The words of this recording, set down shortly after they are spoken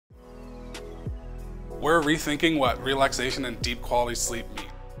We're rethinking what relaxation and deep quality sleep mean.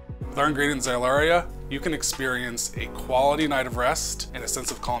 With our ingredient Zylaria, you can experience a quality night of rest and a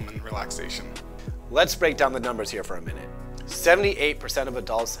sense of calm and relaxation. Let's break down the numbers here for a minute. 78% of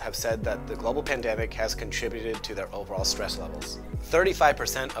adults have said that the global pandemic has contributed to their overall stress levels.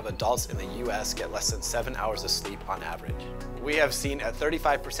 35% of adults in the US get less than 7 hours of sleep on average. We have seen a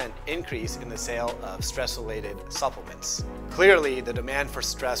 35% increase in the sale of stress-related supplements. Clearly, the demand for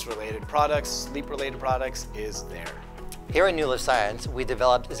stress-related products, sleep-related products is there. Here at NuLiv Science, we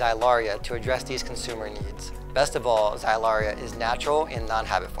developed Zylaria to address these consumer needs. Best of all, Zylaria is natural and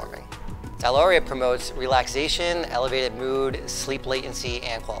non-habit forming. Zylaria promotes relaxation, elevated mood, sleep latency,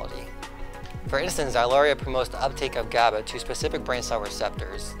 and quality. For instance, Zylaria promotes the uptake of GABA to specific brain cell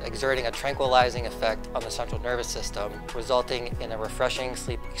receptors, exerting a tranquilizing effect on the central nervous system, resulting in a refreshing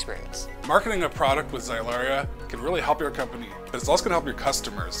sleep experience. Marketing a product with Zylaria can really help your company, but it's also going to help your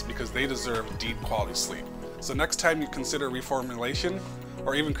customers because they deserve deep quality sleep. So next time you consider reformulation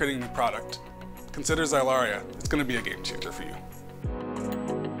or even creating a new product, consider Zylaria. It's going to be a game changer for you.